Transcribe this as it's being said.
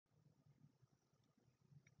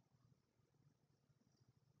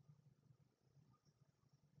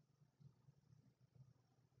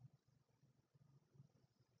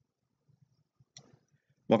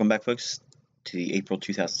Welcome back, folks, to the April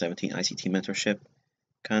 2017 ICT Mentorship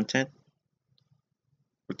content.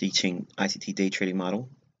 We're teaching ICT Day Trading Model.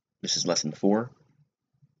 This is Lesson 4,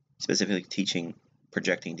 specifically teaching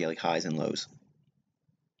projecting daily highs and lows.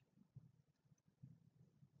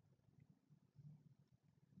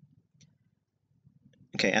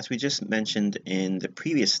 Okay, as we just mentioned in the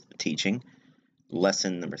previous teaching,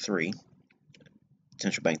 Lesson number 3,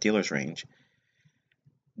 Central Bank Dealers Range,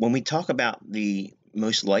 when we talk about the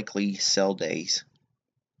most likely sell days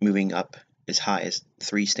moving up as high as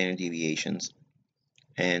 3 standard deviations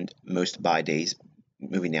and most buy days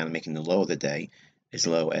moving down and making the low of the day as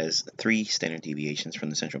low as 3 standard deviations from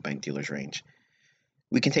the central bank dealers range,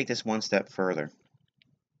 we can take this one step further.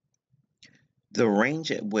 The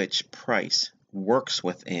range at which price works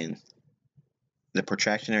within the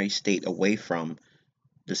protractionary state away from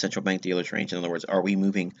the central bank dealers range, in other words, are we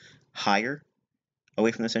moving higher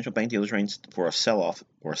away from the central bank dealers range for a sell-off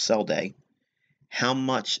or a sell day? How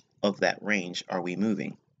much of that range are we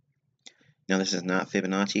moving? Now, this is not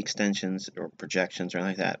Fibonacci extensions or projections or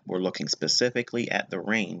anything like that. We're looking specifically at the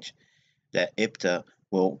range that IPTA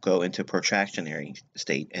will go into protractionary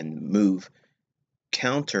state and move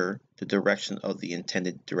counter the direction of the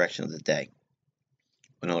intended direction of the day.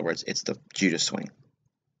 In other words, it's the Judas swing.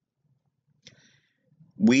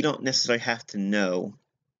 We don't necessarily have to know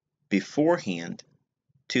beforehand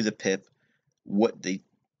to the pip what the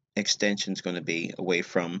extension is going to be away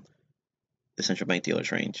from the central bank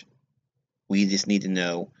dealers range. We just need to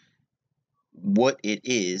know what it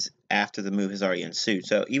is after the move has already ensued.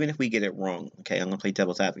 So even if we get it wrong, okay, I'm going to play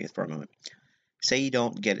devil's advocate for a moment. Say you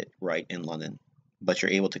don't get it right in London, but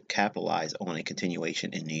you're able to capitalize on a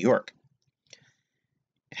continuation in New York.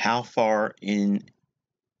 How far in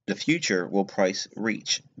the future will price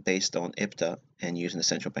reach based on IPTA and using the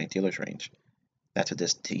central bank dealers range? That's what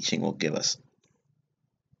this teaching will give us.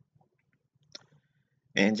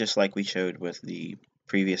 And just like we showed with the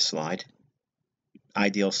previous slide,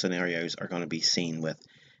 ideal scenarios are going to be seen with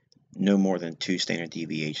no more than 2 standard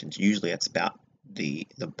deviations. Usually that's about the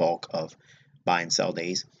bulk of buy and sell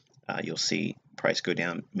days. You'll see price go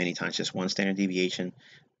down many times just 1 standard deviation,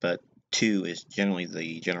 but 2 is generally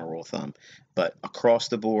the general rule of thumb. But across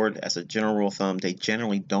the board, as a general rule of thumb, they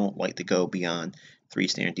generally don't like to go beyond 3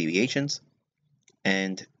 standard deviations.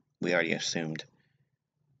 And we already assumed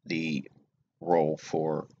the role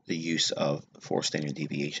for the use of 4 standard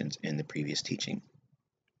deviations in the previous teaching.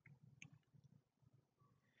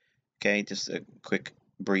 Okay, just a quick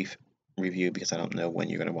brief review because I don't know when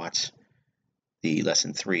you're going to watch the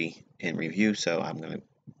lesson 3 in review, so I'm going to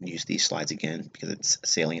use these slides again because it's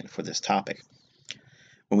salient for this topic.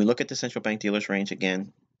 When we look at the central bank dealers range,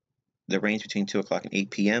 again, the range between 2 o'clock and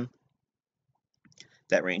 8 p.m.,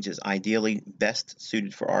 that range is ideally best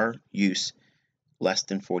suited for our use less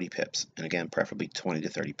than 40 pips, and again, preferably 20 to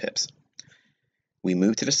 30 pips. We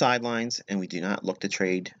move to the sidelines and we do not look to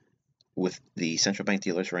trade with the central bank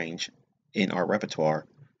dealers range in our repertoire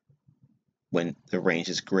when the range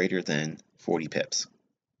is greater than 40 pips.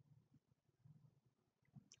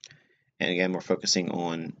 And again, we're focusing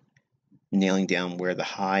on nailing down where the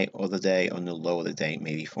high of the day and the low of the day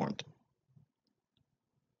may be formed.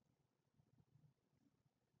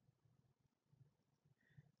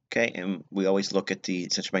 Okay, and we always look at the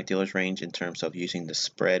central bank dealers range in terms of using the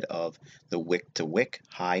spread of the wick to wick,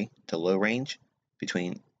 high to low range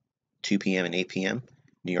between 2 p.m. and 8 p.m.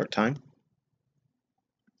 New York time.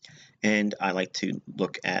 And I like to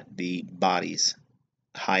look at the bodies,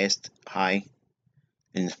 highest high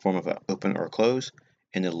in the form of an open or a close,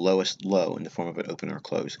 and the lowest low in the form of an open or a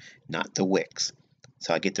close, not the wicks.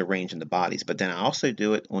 So I get the range in the bodies, but then I also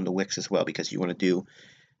do it on the wicks as well, because you want to do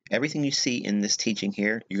everything you see in this teaching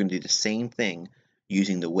here, you're going to do the same thing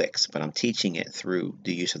using the wicks, but I'm teaching it through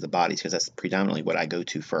the use of the bodies because that's predominantly what I go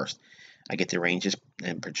to first. I get the ranges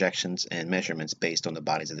and projections and measurements based on the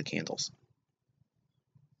bodies of the candles.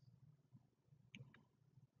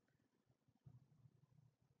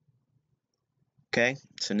 Okay,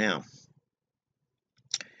 so now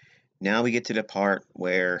we get to the part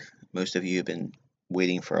where most of you have been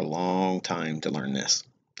waiting for a long time to learn this.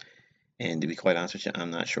 And to be quite honest with you,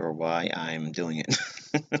 I'm not sure why I'm doing it.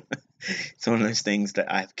 It's one of those things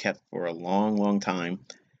that I've kept for a long, long time,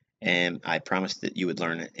 and I promised that you would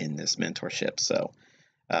learn it in this mentorship. So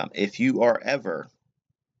if you are ever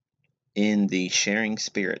in the sharing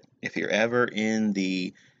spirit, if you're ever in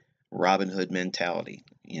the Robin Hood mentality,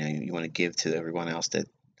 you want to give to everyone else that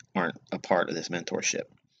aren't a part of this mentorship,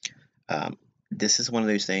 this is one of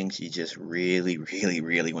those things you just really, really,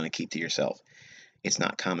 really want to keep to yourself. It's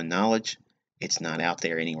not common knowledge. It's not out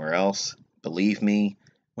there anywhere else. Believe me,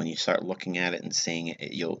 when you start looking at it and seeing it,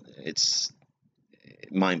 it's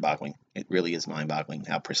mind-boggling. It really is mind-boggling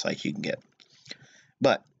how precise you can get.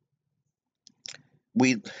 But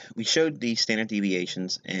we showed the standard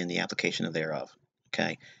deviations and the application thereof.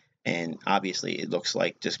 Okay, and obviously it looks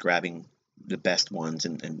like just grabbing the best ones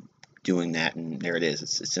and doing that, and there it is.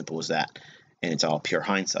 It's as simple as that, and it's all pure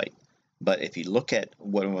hindsight. But if you look at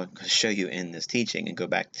what I'm going to show you in this teaching and go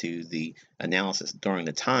back to the analysis during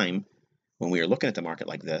the time when we were looking at the market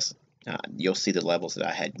like this, you'll see the levels that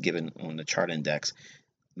I had given on the chart index.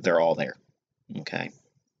 They're all there. Okay.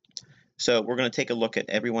 So we're going to take a look at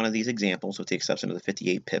every one of these examples with the exception of the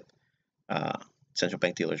 58 pip central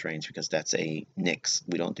bank dealers range, because that's a NIX.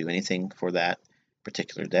 We don't do anything for that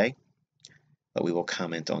particular day, but we will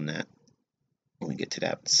comment on that when we get to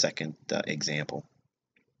that second example.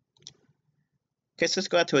 Okay, so let's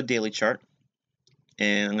go out to a daily chart,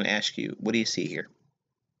 and I'm going to ask you, what do you see here?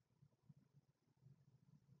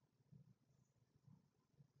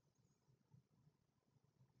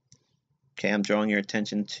 Okay, I'm drawing your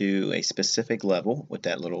attention to a specific level with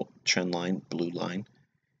that little trend line, blue line,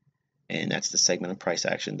 and that's the segment of price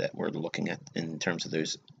action that we're looking at in terms of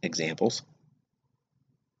those examples.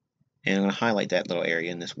 And I'm going to highlight that little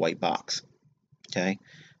area in this white box. Okay,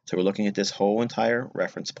 so we're looking at this whole entire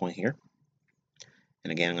reference point here.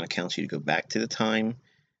 And again, I'm going to counsel you to go back to the time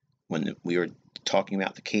when we were talking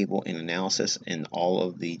about the cable and analysis and all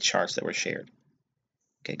of the charts that were shared.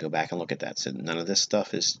 Okay, go back and look at that. So none of this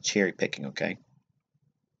stuff is cherry picking, okay?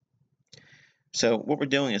 So what we're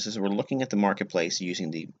doing is we're looking at the marketplace using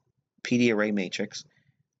the PD array matrix,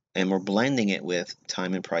 and we're blending it with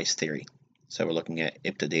time and price theory. So we're looking at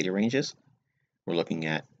IPTA data ranges. We're looking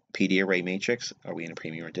at PD array matrix. Are we in a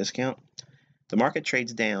premium or discount? The market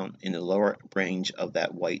trades down in the lower range of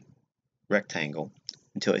that white rectangle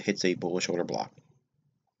until it hits a bullish order block.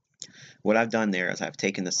 What I've done there is I've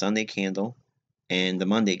taken the Sunday candle and the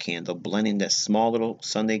Monday candle, blending that small little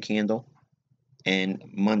Sunday candle and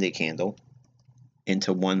Monday candle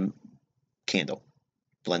into one candle,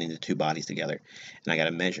 blending the two bodies together. And I got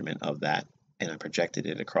a measurement of that, and I projected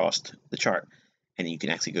it across the chart. And you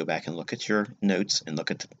can actually go back and look at your notes and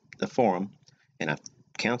look at the forum, and I've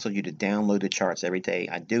counsel you to download the charts every day.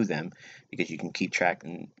 I do them because you can keep track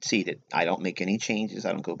and see that I don't make any changes.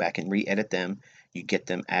 I don't go back and re-edit them. You get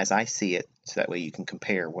them as I see it, so that way you can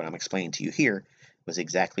compare what I'm explaining to you here was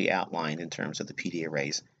exactly outlined in terms of the PD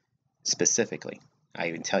arrays specifically. I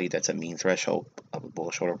even tell you that's a mean threshold of a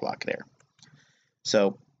bullish order block there.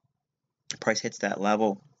 So price hits that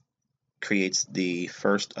level, creates the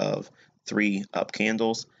first of 3 up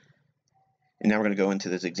candles, and now we're going to go into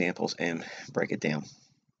those examples and break it down.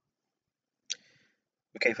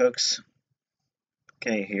 Okay, folks.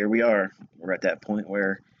 Okay, here we are. We're at that point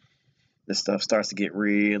where this stuff starts to get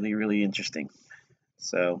really, really interesting.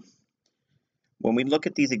 So when we look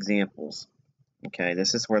at these examples, okay,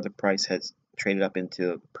 this is where the price has traded up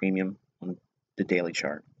into a premium on the daily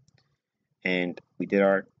chart. And we did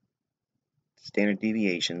our standard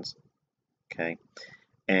deviations, okay,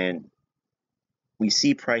 and we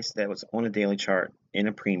see price that was on a daily chart in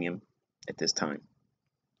a premium at this time.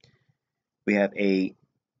 We have a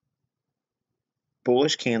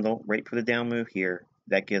bullish candle right for the down move here.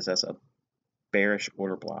 That gives us a bearish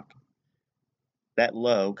order block. That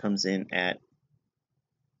low comes in at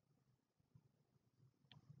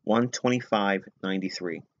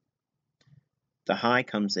 125.93. The high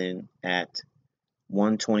comes in at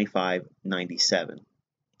 125.97.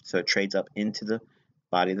 So it trades up into the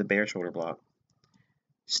body of the bearish order block.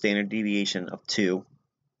 Standard deviation of 2.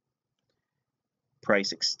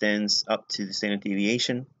 Price extends up to the standard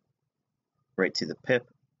deviation, right to the pip,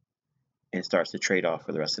 and starts to trade off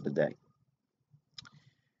for the rest of the day.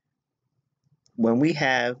 When we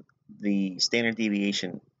have the standard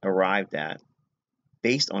deviation arrived at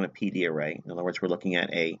based on a PD array, in other words, we're looking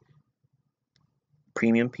at a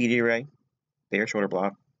premium PD array, bearish order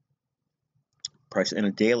block, price in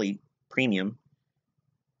a daily premium,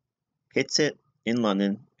 hits it in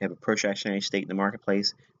London, we have a protractionary state in the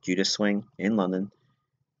marketplace, Judas swing in London,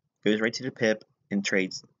 goes right to the pip and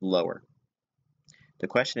trades lower. The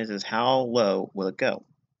question is how low will it go?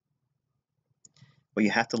 Well, you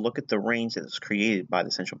have to look at the range that was created by the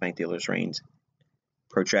central bank dealers range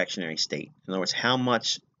protractionary state. In other words, how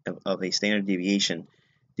much of a standard deviation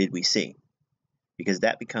did we see? Because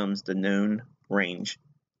that becomes the known range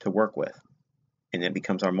to work with, and it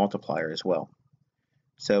becomes our multiplier as well.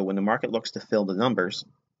 So when the market looks to fill the numbers,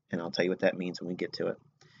 and I'll tell you what that means when we get to it,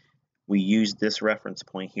 we use this reference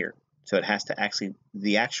point here. So it has to actually,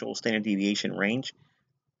 the actual standard deviation range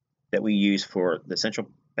that we use for the central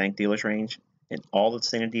bank dealers range and all the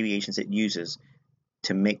standard deviations it uses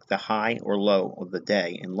to make the high or low of the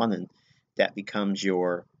day in London, that becomes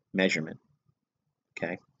your measurement.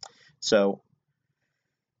 Okay, so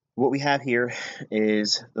what we have here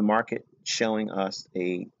is the market showing us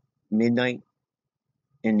a midnight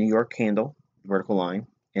in New York candle, vertical line,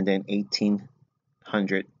 and then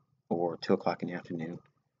 1800 or 2 o'clock in the afternoon,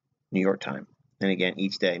 New York time. And again,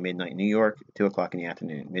 each day, midnight New York, 2 o'clock in the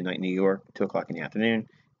afternoon, midnight New York, 2 o'clock in the afternoon,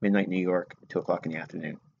 midnight New York, 2 o'clock in the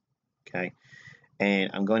afternoon. Okay,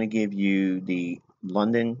 and I'm going to give you the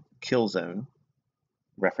London kill zone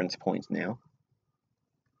reference points now.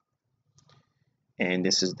 And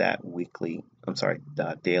this is that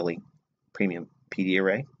the daily premium PD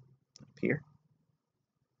array up here.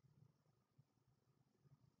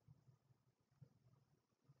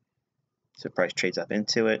 So price trades up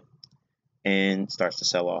into it and starts to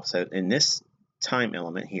sell off. So in this time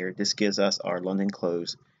element here, this gives us our London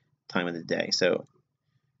close time of the day. So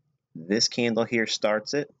this candle here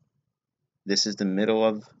starts it. This is the middle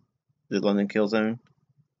of the London kill zone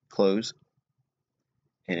close.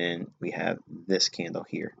 And then we have this candle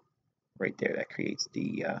here, right there, that creates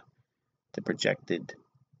the projected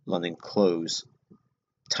London close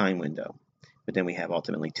time window. But then we have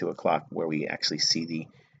ultimately 2 o'clock where we actually see the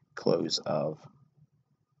close of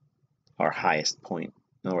our highest point.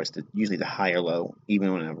 In other words, usually the high or low, even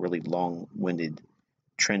on a really long-winded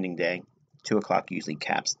trending day, 2 o'clock usually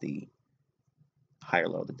caps the high or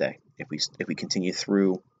low of the day. If we continue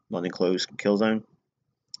through London close kill zone,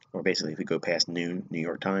 or basically if we go past noon New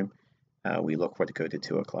York time, we look for it to go to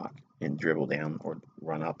 2 o'clock and dribble down or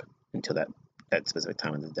run up until that specific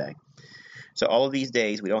time of the day. So all of these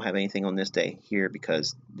days, we don't have anything on this day here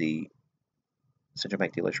because the central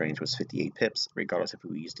bank dealer's range was 58 pips, regardless if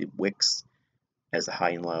we used the wicks as the high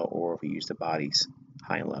and low or if we use the bodies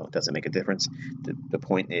high and low. It doesn't make a difference. The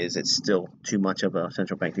point is it's still too much of a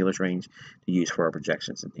central bank dealer's range to use for our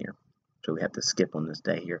projections in here. So we have to skip on this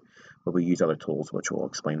day here, but we use other tools, which we'll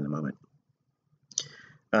explain in a moment.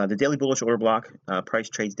 The daily bullish order block, price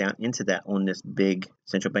trades down into that on this big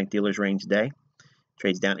central bank dealer's range day.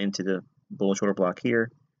 Trades down into the bullish order block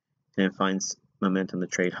here, and then finds momentum to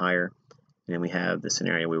trade higher. And then we have the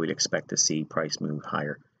scenario where we'd expect to see price move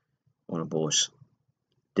higher on a bullish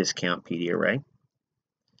discount PD array.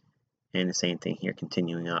 And the same thing here,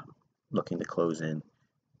 continuing up, looking to close in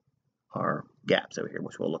our gaps over here,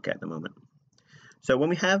 which we'll look at in a moment. So when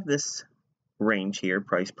we have this range here,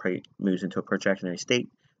 price moves into a protractionary state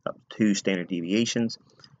up to standard deviations.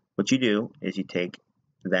 What you do is you take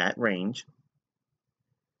that range,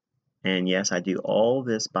 and yes, I do all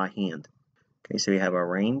this by hand. Okay, so we have our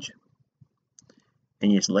range,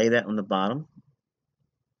 and you just lay that on the bottom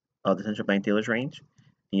of the central bank dealer's range,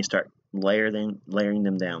 and you start layering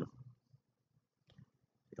them down.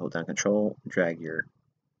 You hold down Control, drag your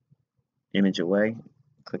image away,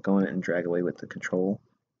 click on it, and drag away with the Control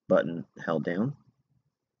button held down.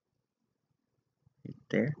 Right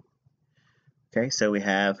there. Okay, so we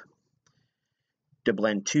have to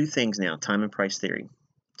blend two things now, time and price theory.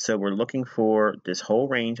 So we're looking for this whole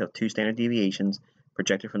range of 2 standard deviations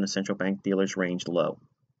projected from the central bank dealer's range low,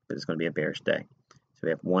 because it's going to be a bearish day. So we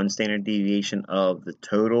have 1 standard deviation of the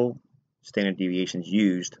total standard deviations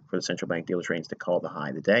used for the central bank dealer's range to call the high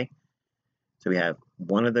of the day. So we have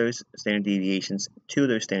 1 of those standard deviations, 2 of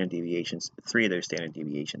those standard deviations, 3 of those standard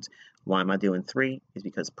deviations. Why am I doing 3? Is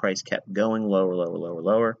because price kept going lower, lower, lower,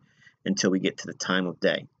 lower until we get to the time of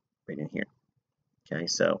day right in here. Okay,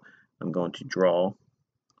 so I'm going to draw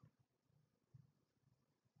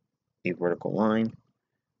a vertical line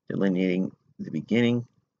delineating the beginning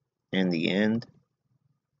and the end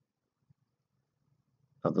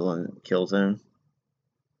of the London kill zone,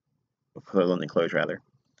 for the London close rather.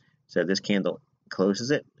 So this candle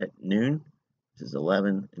closes it at noon. This is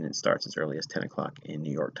 11, and it starts as early as 10 o'clock in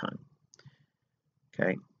New York time.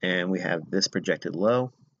 Okay, and we have this projected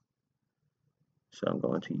low. So I'm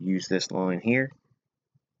going to use this line here.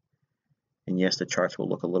 And yes, the charts will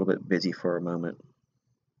look a little bit busy for a moment.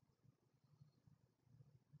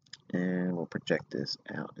 And we'll project this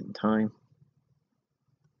out in time.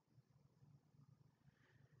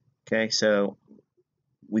 Okay, so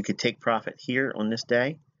we could take profit here on this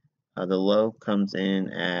day. The low comes in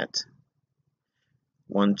at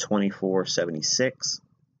 124.76.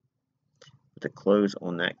 The close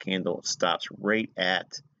on that candle stops right at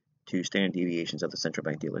 2 standard deviations of the central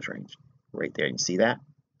bank dealer's range. Right there, you see that?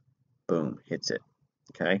 Boom, hits it.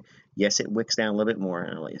 Okay, yes, it wicks down a little bit more,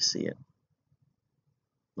 and I'll let you see it.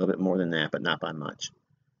 A little bit more than that, but not by much.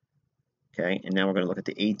 Okay, and now we're going to look at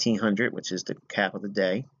the 1800, which is the cap of the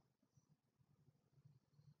day.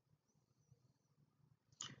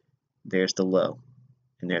 There's the low,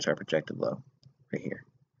 and there's our projected low right here.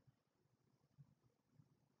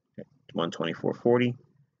 124.40.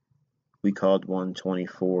 We called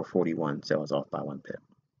 124.41, so I was off by 1 pip.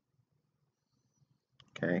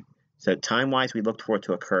 Okay, so time-wise, we looked for it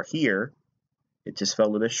to occur here. It just fell a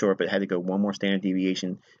little bit short, but it had to go one more standard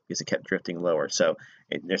deviation because it kept drifting lower. So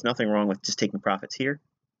there's nothing wrong with just taking profits here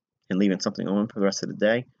and leaving something on for the rest of the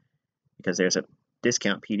day, because there's a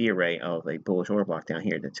discount PD array of a bullish order block down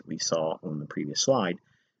here that we saw on the previous slide.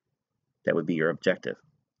 That would be your objective.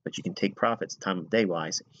 But you can take profits time of day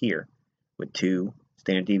wise here with 2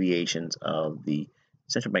 standard deviations of the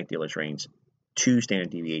central bank dealers range, 2 standard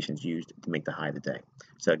deviations used to make the high of the day.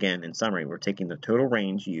 So again, in summary, we're taking the total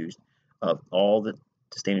range used of all the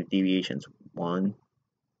standard deviations, 1,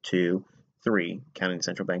 2, 3, counting the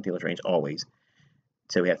central bank dealers range always.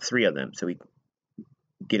 So we have 3 of them. So we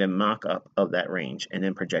get a mock-up of that range and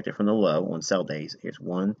then project it from the low on sell days. Here's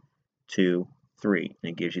 1, 2, 3,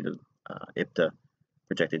 and it gives you the IPTA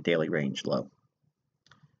projected daily range low.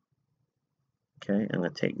 Okay, I'm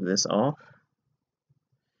going to take this off.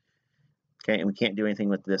 Okay, and we can't do anything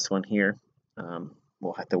with this one here.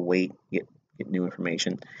 We'll have to wait, get new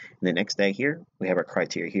information. And the next day here, we have our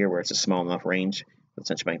criteria here where it's a small enough range, the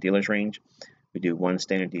central bank dealers range. We do 1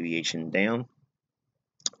 standard deviation down.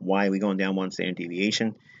 Why are we going down 1 standard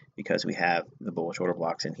deviation? Because we have the bullish order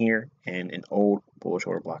blocks in here and an old bullish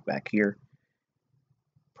order block back here.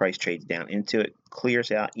 Price trades down into it, clears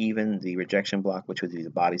out even the rejection block, which would be the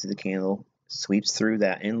bodies of the candle, sweeps through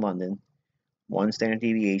that in London. 1 standard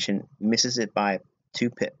deviation, misses it by 2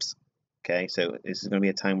 pips. Okay, so this is going to be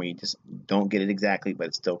a time where you just don't get it exactly, but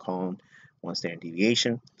it's still calling 1 standard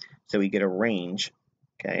deviation. So we get a range,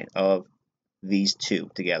 okay, of these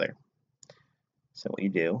 2 together. So what you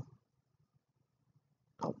do,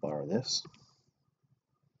 I'll borrow this.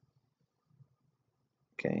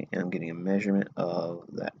 Okay, and I'm getting a measurement of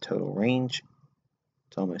that total range.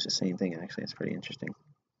 It's almost the same thing, actually. It's pretty interesting.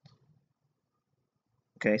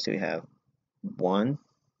 Okay, so we have 1,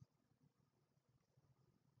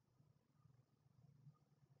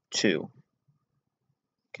 2.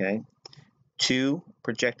 Okay, 2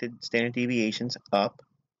 projected standard deviations up.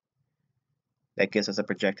 That gives us a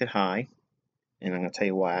projected high. And I'm going to tell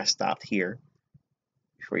you why I stopped here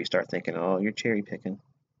before you start thinking, oh, you're cherry picking.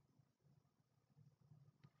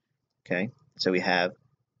 Okay, so we have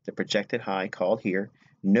the projected high called here.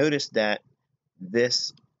 Notice that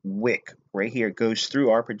this wick right here goes through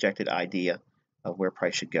our projected idea of where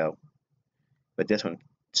price should go. But this one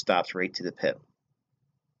stops right to the pip.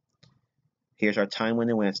 Here's our time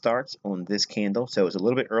window when it starts on this candle. So it's a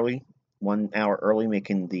little bit early, 1 hour early,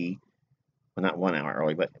 making the, well, not 1 hour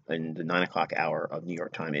early, but in the 9 o'clock hour of New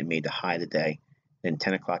York time, it made the high of the day. Then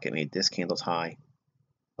 10 o'clock, it made this candle's high,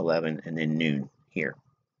 11, and then noon here.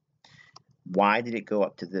 Why did it go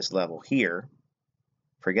up to this level here?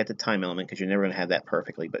 Forget the time element because you're never going to have that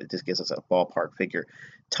perfectly, but it just gives us a ballpark figure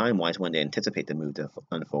time-wise when to anticipate the move to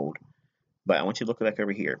unfold. But I want you to look back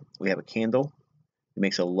over here. We have a candle. It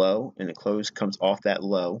makes a low, and the close comes off that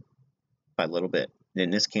low by a little bit. Then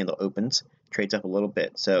this candle opens, trades up a little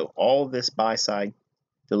bit. So all this buy-side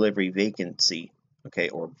delivery vacancy, okay,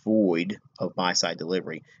 or void of buy-side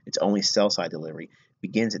delivery, it's only sell-side delivery,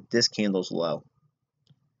 begins at this candle's low,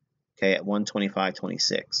 okay, at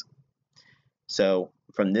 125.26. So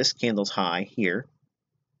from this candle's high here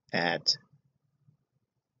at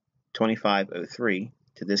 25.03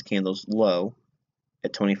 to this candle's low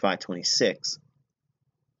at 25.26,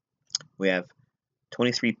 we have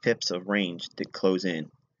 23 pips of range to close in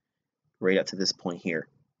right up to this point here.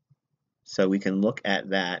 So we can look at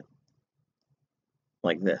that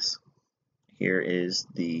like this. Here is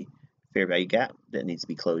the fair value gap that needs to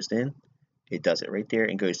be closed in. It does it right there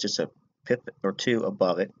and goes just a pip or 2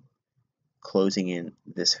 above it, closing in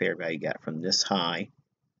this fair value gap from this high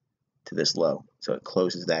to this low. So it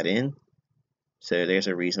closes that in. So there's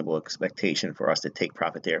a reasonable expectation for us to take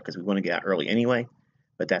profit there because we want to get out early anyway,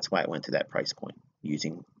 but that's why it went to that price point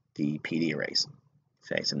using the PD arrays.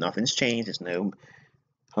 Okay, so nothing's changed. There's no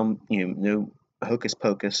no hocus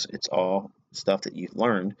pocus. It's all stuff that you've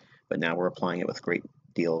learned, but now we're applying it with a great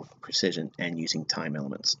deal of precision and using time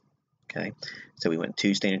elements. Okay, so we went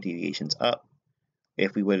 2 standard deviations up.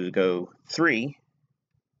 If we were to go 3,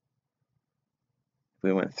 if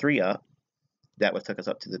we went 3 up, that would took us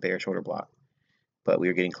up to the bearish order block. But we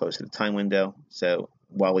were getting close to the time window. So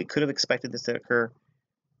while we could have expected this to occur,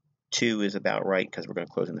 2 is about right because we're going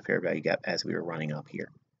to close in the fair value gap as we were running up here.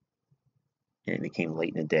 And it became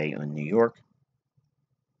late in the day on New York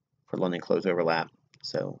for London close overlap.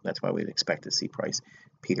 So that's why we'd expect to see price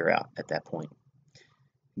peter out at that point.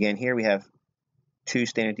 Again, here we have 2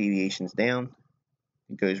 standard deviations down.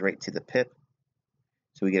 It goes right to the pip.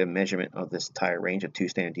 So we get a measurement of this entire range of 2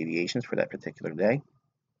 standard deviations for that particular day.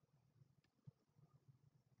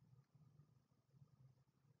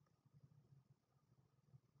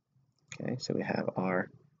 Okay, so we have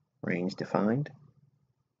our range defined.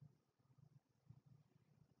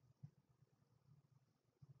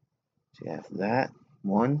 So you have that,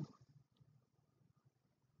 1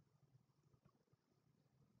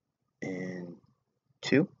 and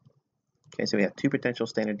 2. Okay, so we have 2 potential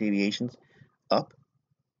standard deviations up.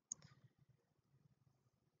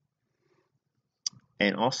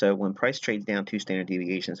 And also, when price trades down 2 standard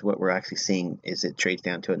deviations, what we're actually seeing is it trades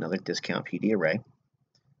down to another discount PD array,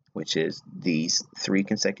 which is these 3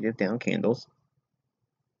 consecutive down candles.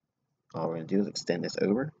 All we're going to do is extend this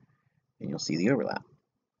over, and you'll see the overlap.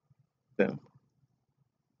 Boom.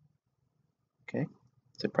 Okay,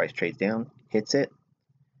 so price trades down, hits it.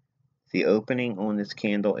 The opening on this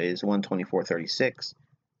candle is 124.36.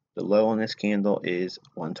 The low on this candle is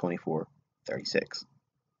 124.36.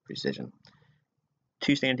 Precision.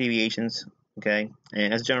 2 standard deviations, okay?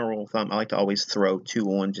 And as a general rule of thumb, I like to always throw 2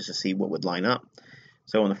 on just to see what would line up.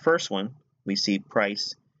 So on the first one, we see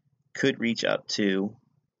price could reach up to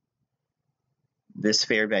this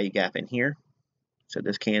fair value gap in here. So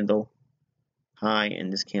this candle high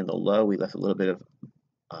and this candle low, we left a little bit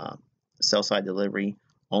of sell side delivery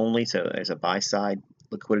only, so there's a buy side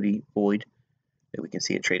liquidity void that we can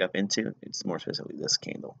see it trade up into. It's more specifically this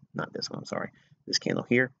candle, not this one, I'm sorry, this candle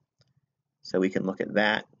here. So we can look at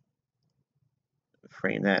that,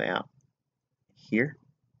 frame that out here.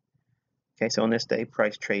 Okay, so on this day,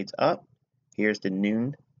 price trades up. Here's the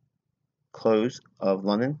noon close of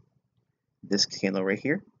London. This candle right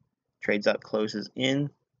here trades up, closes in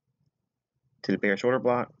to the bearish order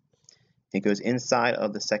block. It goes inside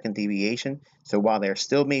of the second deviation. So while there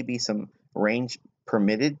still may be some range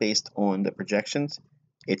permitted based on the projections,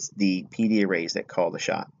 it's the PD arrays that call the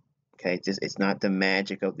shot. Okay, it's not the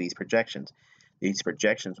magic of these projections. These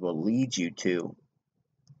projections will lead you to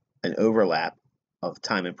an overlap of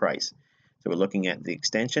time and price. So we're looking at the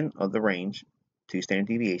extension of the range, 2 standard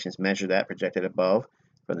deviations, measure that projected above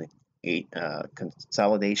from the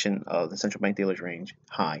consolidation of the central bank dealers range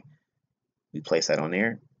high. We place that on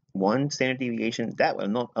there. 1 standard deviation, that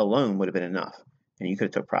alone would have been enough. And you could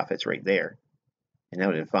have took profits right there. And that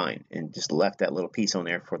would have been fine. And just left that little piece on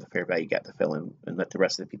there for the fair value gap to fill in and let the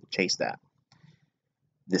rest of the people chase that.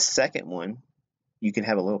 The second one, you can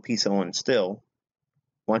have a little piece on still.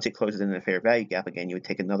 Once it closes in the fair value gap, again, you would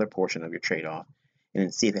take another portion of your trade off and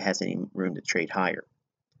then see if it has any room to trade higher.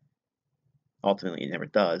 Ultimately, it never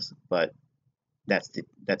does, but that's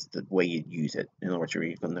the way you use it. In other words,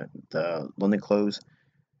 you're from the London close,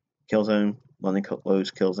 kill zone, London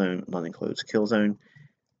close, kill zone, London close, kill zone.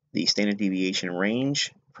 The standard deviation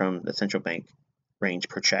range from the central bank range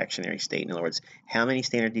protractionary state. In other words, how many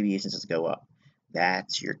standard deviations does it go up?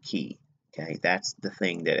 That's your key. Okay, that's the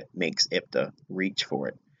thing that makes IPTA reach for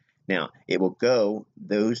it. Now, it will go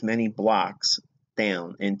those many blocks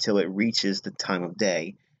down until it reaches the time of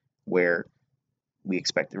day where we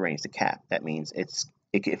expect the range to cap. That means if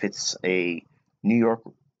it's a New York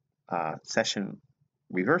session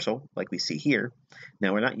reversal, like we see here.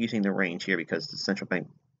 Now, we're not using the range here because the central bank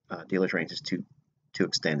dealer's range is too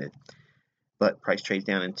extended. But price trades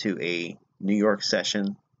down into a New York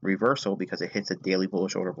session reversal because it hits a daily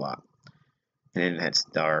bullish order block. And then that's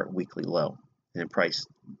our weekly low. And then price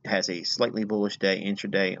has a slightly bullish day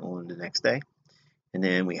intraday on the next day. And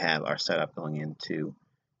then we have our setup going into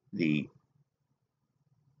the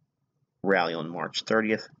rally on March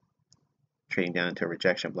 30th, trading down into a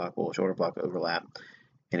rejection block, bullish order block overlap,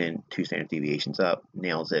 and then 2 standard deviations up,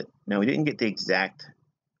 nails it. Now, we didn't get the exact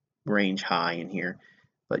range high in here,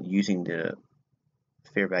 but using the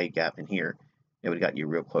fair value gap in here, it would have got you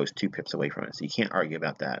real close, 2 pips away from it. So you can't argue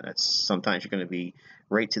about that. That's sometimes you're going to be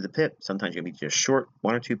right to the pip, sometimes you're going to be just short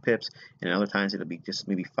 1 or 2 pips, and other times it'll be just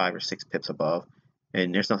maybe 5 or 6 pips above.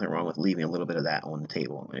 And there's nothing wrong with leaving a little bit of that on the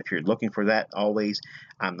table. And if you're looking for that always,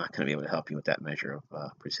 I'm not going to be able to help you with that measure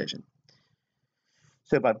of precision.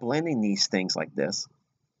 So by blending these things like this,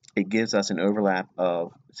 it gives us an overlap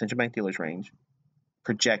of central bank dealers range,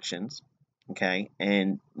 projections, okay?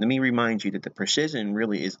 And let me remind you that the precision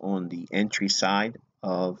really is on the entry side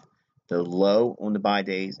of the low on the buy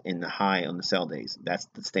days and the high on the sell days. That's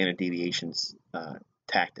the standard deviations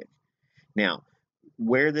tactic. Now,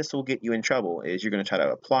 where this will get you in trouble is you're going to try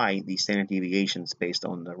to apply these standard deviations based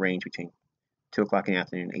on the range between 2 o'clock in the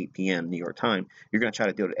afternoon and 8 p.m. New York time. You're going to try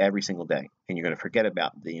to do it every single day, and you're going to forget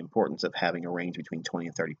about the importance of having a range between 20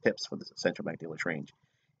 and 30 pips for the central bank dealers range.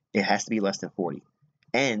 It has to be less than 40,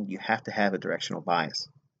 and you have to have a directional bias.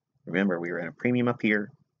 Remember, we were in a premium up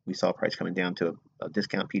here. We saw price coming down to a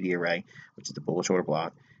discount PD array, which is the bullish order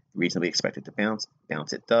block. Reasonably expected to bounce.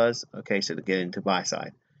 Bounce it does. Okay, so to get into buy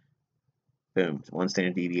side. Boom, one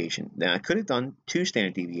standard deviation. Now I could have done 2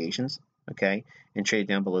 standard deviations, okay, and traded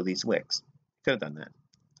down below these wicks. Could have done that,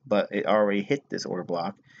 but it already hit this order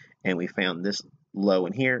block, and we found this low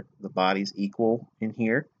in here. The body's equal in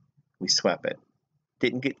here. We swept it.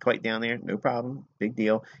 Didn't get quite down there, no problem, big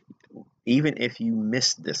deal. Even if you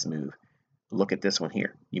missed this move, look at this one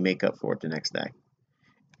here. You make up for it the next day.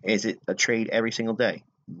 Is it a trade every single day?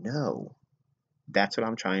 No. That's what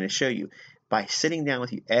I'm trying to show you. By sitting down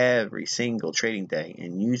with you every single trading day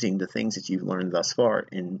and using the things that you've learned thus far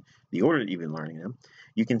in the order that you've been learning them,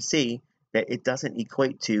 you can see that it doesn't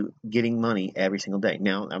equate to getting money every single day.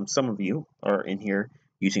 Now, some of you are in here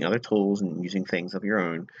using other tools and using things of your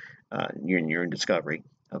own. You're in your own discovery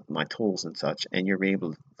of my tools and such, and you're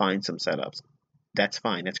able to find some setups. That's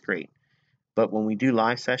fine. That's great. But when we do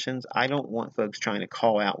live sessions, I don't want folks trying to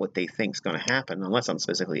call out what they think is going to happen unless I'm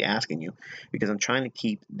specifically asking you, because I'm trying to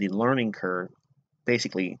keep the learning curve,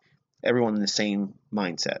 basically everyone in the same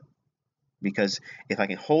mindset. Because if I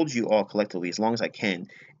can hold you all collectively as long as I can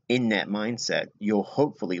in that mindset, you'll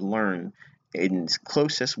hopefully learn in the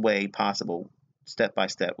closest way possible, step by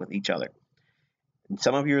step with each other. And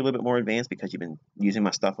some of you are a little bit more advanced because you've been using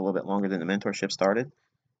my stuff a little bit longer than the mentorship started.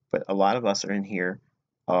 But a lot of us are in here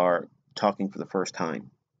are talking for the first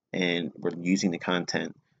time, and we're using the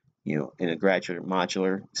content, in a gradual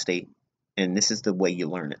modular state, and this is the way you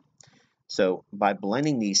learn it. So by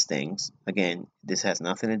blending these things, again, this has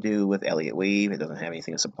nothing to do with Elliott wave. It doesn't have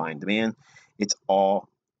anything with supply and demand. It's all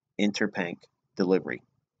interbank delivery.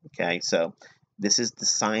 Okay, so this is the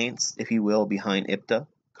science, if you will, behind IPTA,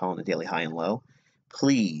 calling the daily high and low.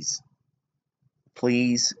 Please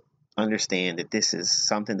understand that this is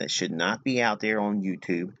something that should not be out there on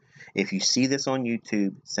YouTube. If you see this on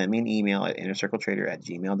YouTube, send me an email at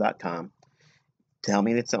innercircletrader@gmail.com. Tell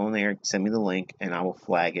me it's on there, send me the link, and I will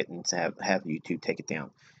flag it and have YouTube take it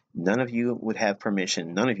down. None of you have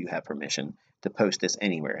permission to post this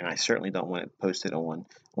anywhere, and I certainly don't want it posted on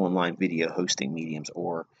online video hosting mediums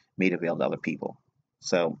or made available to other people.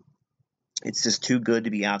 So it's just too good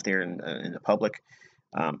to be out there in the public.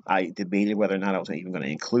 I debated whether or not I was even going to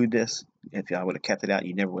include this. If I would have kept it out,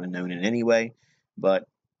 you never would have known it anyway. But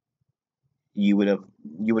you would have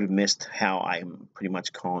missed how I'm pretty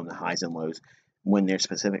much calling the highs and lows when there's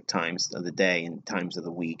specific times of the day and times of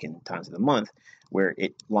the week and times of the month where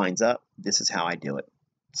it lines up. This is how I do it.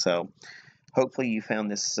 So hopefully you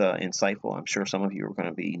found this insightful. I'm sure some of you are going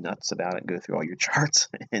to be nuts about it, go through all your charts,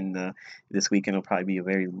 and this weekend will probably be a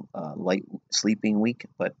very light sleeping week,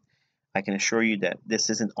 but I can assure you that this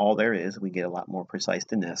isn't all there is. We get a lot more precise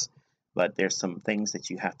than this, but there's some things that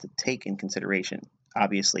you have to take in consideration.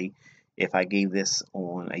 Obviously, if I gave this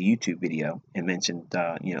on a YouTube video and mentioned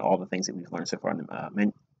all the things that we've learned so far in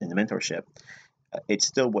the mentorship, it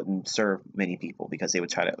still wouldn't serve many people because they would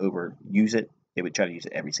try to overuse it. They would try to use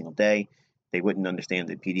it every single day. They wouldn't understand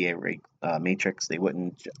the PDA matrix. They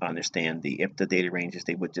wouldn't understand the IPTA data ranges.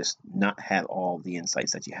 They would just not have all the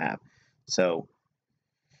insights that you have. So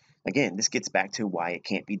again, this gets back to why it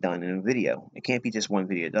can't be done in a video. It can't be just one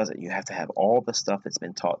video that does it. You have to have all the stuff that's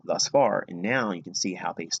been taught thus far, and now you can see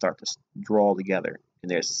how they start to draw together,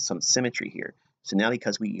 and there's some symmetry here. So now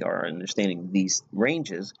because we are understanding these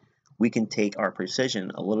ranges, we can take our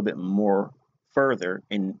precision a little bit more further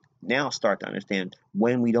and now start to understand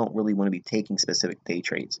when we don't really want to be taking specific day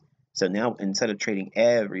trades. So now instead of trading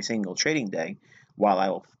every single trading day, while I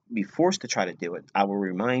will be forced to try to do it, I will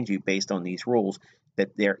remind you based on these rules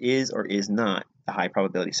that there is or is not a high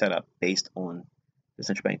probability setup based on the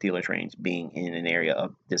central bank dealer's range being in an area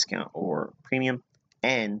of discount or premium,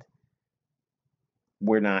 and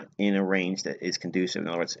we're not in a range that is conducive. In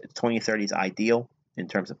other words, 2030 is ideal in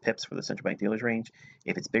terms of pips for the central bank dealer's range.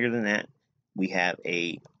 If it's bigger than that, we have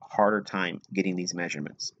a harder time getting these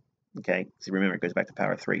measurements. Okay, so remember, it goes back to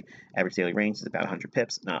power 3. Average daily range is about 100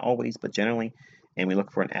 pips, not always, but generally. And we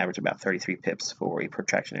look for an average of about 33 pips for a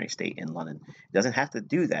protractionary state in London. It doesn't have to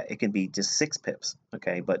do that. It can be just 6 pips,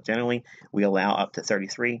 okay? But generally, we allow up to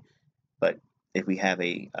 33. But if we have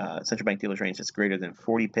a central bank dealer's range that's greater than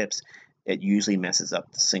 40 pips, it usually messes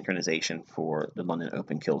up the synchronization for the London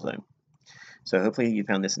open kill zone. So hopefully you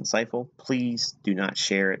found this insightful. Please do not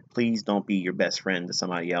share it. Please don't be your best friend to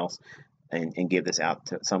somebody else and give this out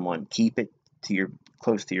to someone. Keep it to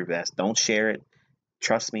close to your vest. Don't share it.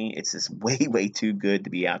 Trust me, it's just way too good to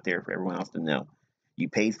be out there for everyone else to know. You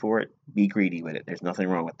paid for it. Be greedy with it. There's nothing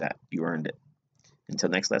wrong with that. You earned it. Until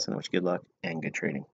next lesson, I wish you good luck and good trading.